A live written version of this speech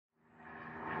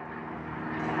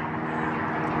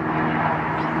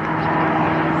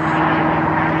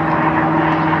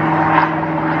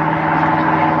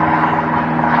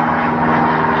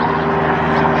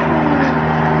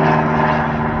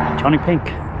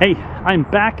JonnyPink. Hey, I'm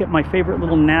back at my favorite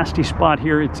little nasty spot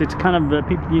here. It's kind of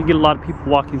you get a lot of people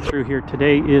walking through here.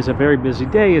 Today is a very busy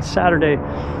day. It's Saturday,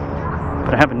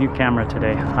 but I have a new camera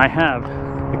today. I have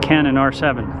the Canon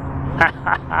R7,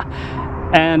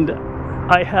 and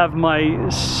I have my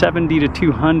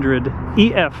 70-200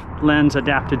 EF lens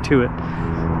adapted to it.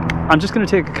 I'm just going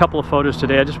to take a couple of photos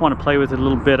today. I just want to play with it a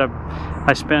little bit.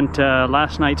 I spent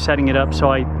last night setting it up, so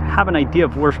I have an idea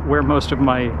of where most of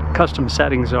my custom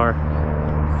settings are.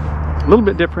 A little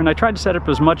bit different. I tried to set it up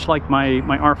as much like my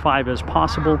R5 as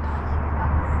possible,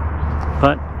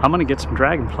 but I'm going to get some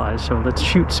dragonflies, so let's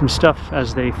shoot some stuff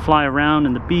as they fly around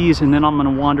and the bees, and then I'm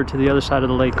going to wander to the other side of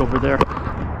the lake over there.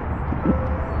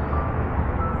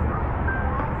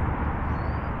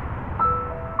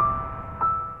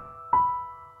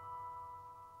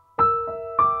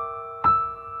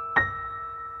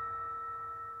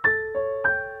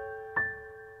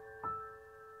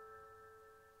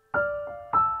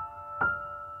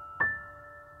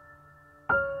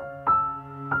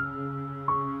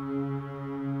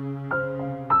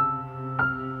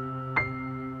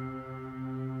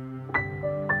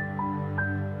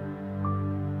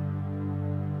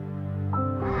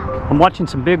 I'm watching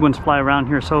some big ones fly around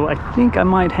here, so I think I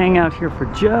might hang out here for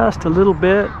just a little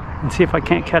bit and see if I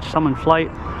can't catch some in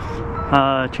flight.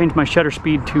 Change my shutter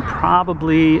speed to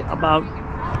probably about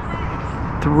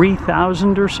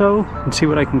 3,000 or so and see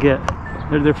what I can get.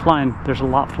 They're flying. There's a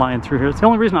lot flying through here. It's the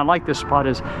only reason I like this spot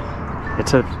is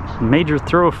it's a major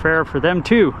thoroughfare for them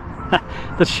too.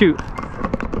 Let's shoot.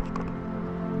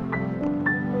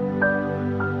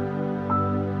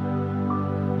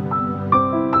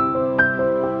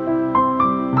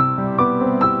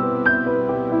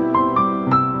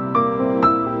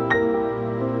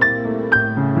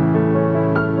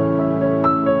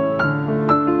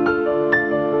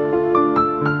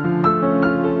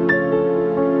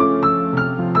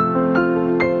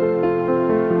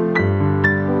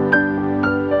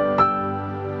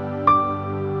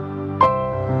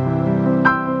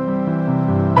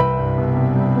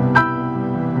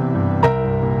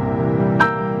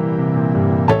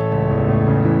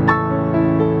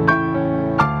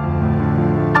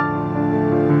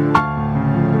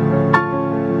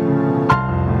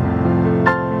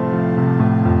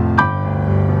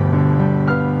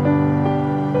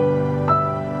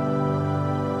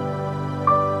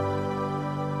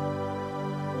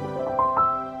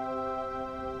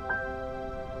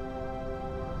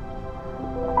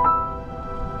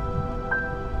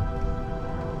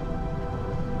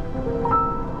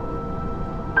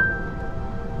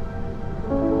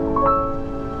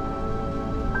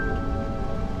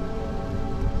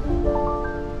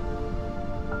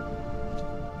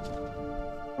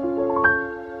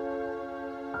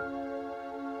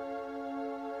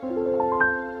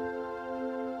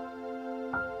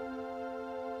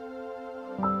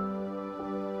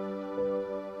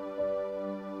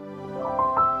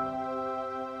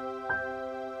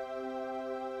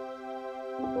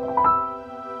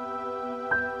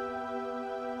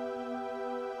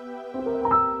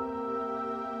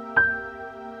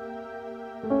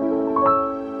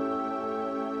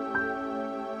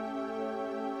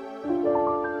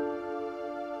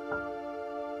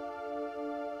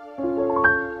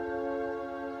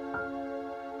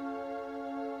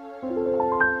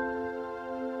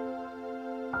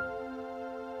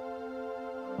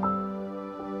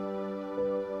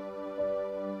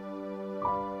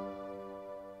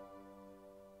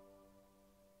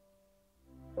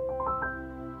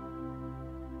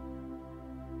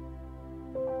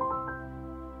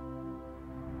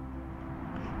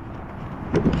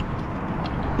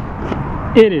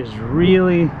 It is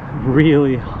really,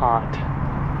 really hot.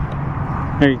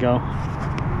 There you go.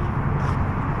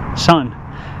 Sun.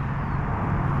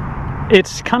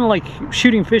 It's kind of like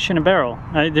shooting fish in a barrel.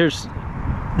 There's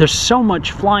so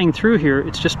much flying through here.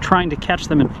 It's just trying to catch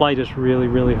them in flight is really,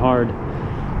 really hard.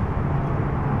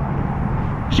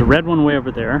 There's a red one way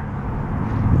over there.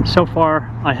 So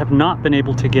far, I have not been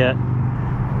able to get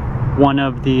one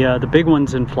of the big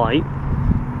ones in flight.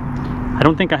 I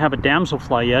don't think I have a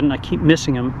damselfly yet, and I keep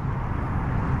missing them,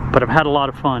 but I've had a lot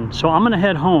of fun. So I'm gonna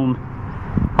head home.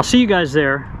 I'll see you guys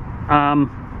there. I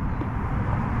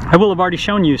will have already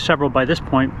shown you several by this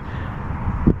point.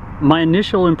 My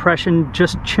initial impression,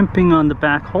 just chimping on the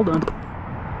back, hold on.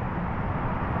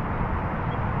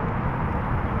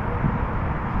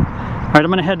 All right,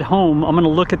 I'm gonna head home. I'm gonna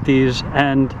look at these,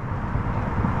 and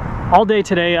all day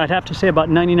today, I'd have to say about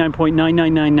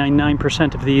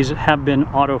 99.99999% of these have been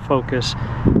autofocus,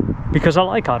 because I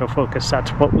like autofocus.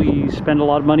 That's what we spend a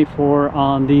lot of money for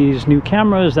on these new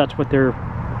cameras. That's what they're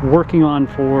working on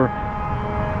for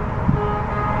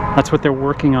That's what they're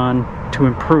working on to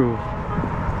improve.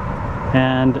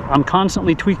 And I'm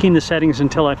constantly tweaking the settings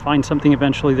until I find something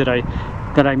eventually that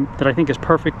I think is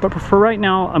perfect. But for right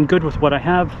now, I'm good with what I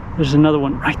have. There's another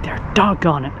one right there.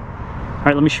 Doggone it. All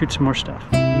right, let me shoot some more stuff.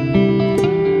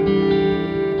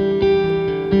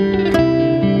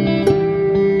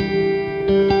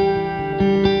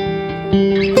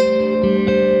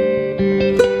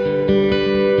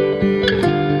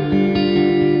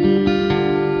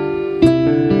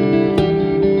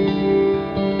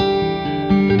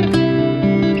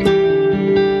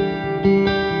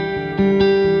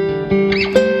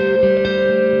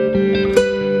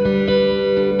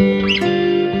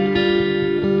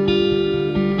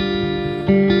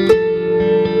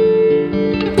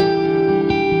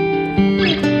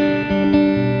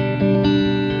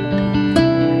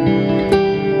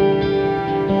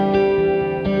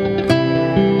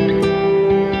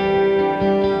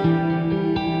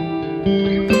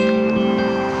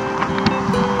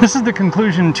 This is the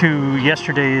conclusion to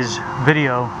yesterday's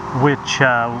video, which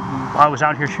I was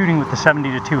out here shooting with the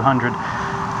 70-200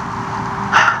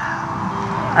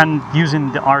 and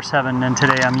using the R7, and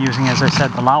today I'm using, as I said,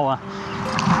 the Laowa.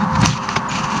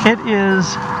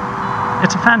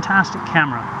 It's a fantastic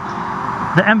camera.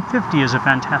 The M50 is a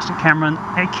fantastic camera,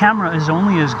 and a camera is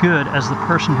only as good as the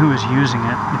person who is using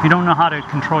it. If you don't know how to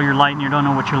control your light and you don't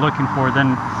know what you're looking for,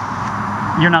 then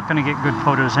you're not going to get good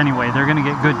photos anyway. They're going to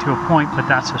get good to a point, but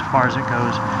that's as far as it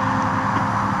goes.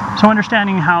 So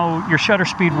understanding how your shutter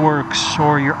speed works,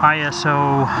 or your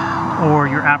ISO,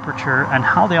 or your aperture, and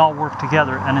how they all work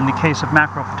together, and in the case of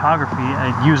macro photography,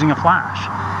 using a flash.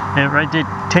 It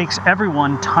takes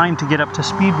everyone time to get up to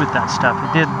speed with that stuff.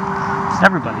 It did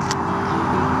everybody.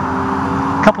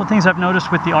 A couple of things I've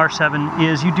noticed with the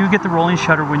R7 is you do get the rolling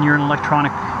shutter when you're in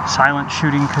electronic silent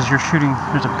shooting, because you're shooting,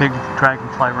 there's a big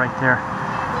dragonfly right there.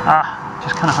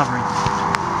 Just kind of hovering.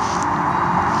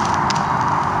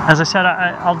 As I said,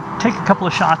 I'll take a couple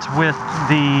of shots with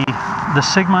the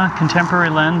Sigma contemporary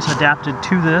lens adapted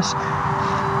to this,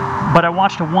 but I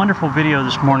watched a wonderful video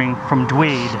this morning from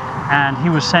Dwayne, and he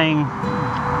was saying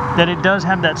that it does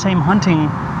have that same hunting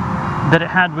that it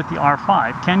had with the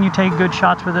R5. Can you take good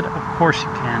shots with it? Of course you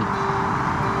can.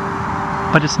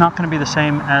 But it's not going to be the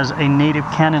same as a native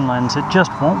Canon lens. It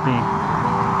just won't be.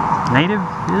 Native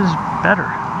is better.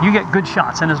 You get good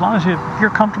shots, and as long as you're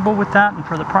comfortable with that, and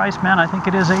for the price, man, I think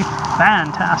it is a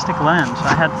fantastic lens.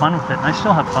 I had fun with it, and I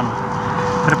still have fun with it.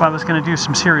 But if I was going to do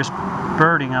some serious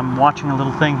birding, I'm watching a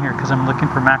little thing here because I'm looking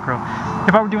for macro.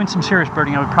 If I were doing some serious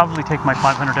birding, I would probably take my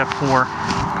 500 f4,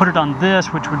 put it on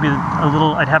this, which would be a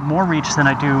little, I'd have more reach than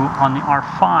I do on the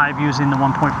R5 using the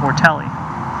 1.4 tele.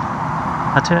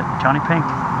 That's it, JonnyPink.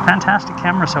 Fantastic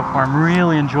camera so far. I'm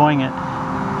really enjoying it.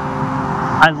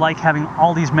 I like having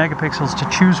all these megapixels to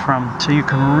choose from, so you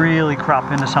can really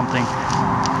crop into something.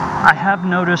 I have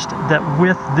noticed that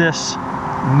with this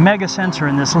mega sensor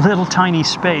in this little tiny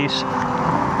space,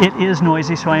 it is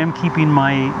noisy, so I am keeping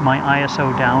my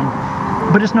ISO down,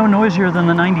 but it's no noisier than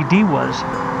the 90D was.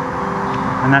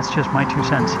 And that's just my 2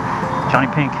 cents.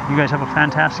 JonnyPink, you guys have a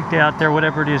fantastic day out there,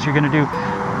 whatever it is you're going to do.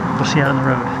 We'll see you out on the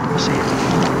road. We'll see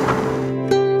you.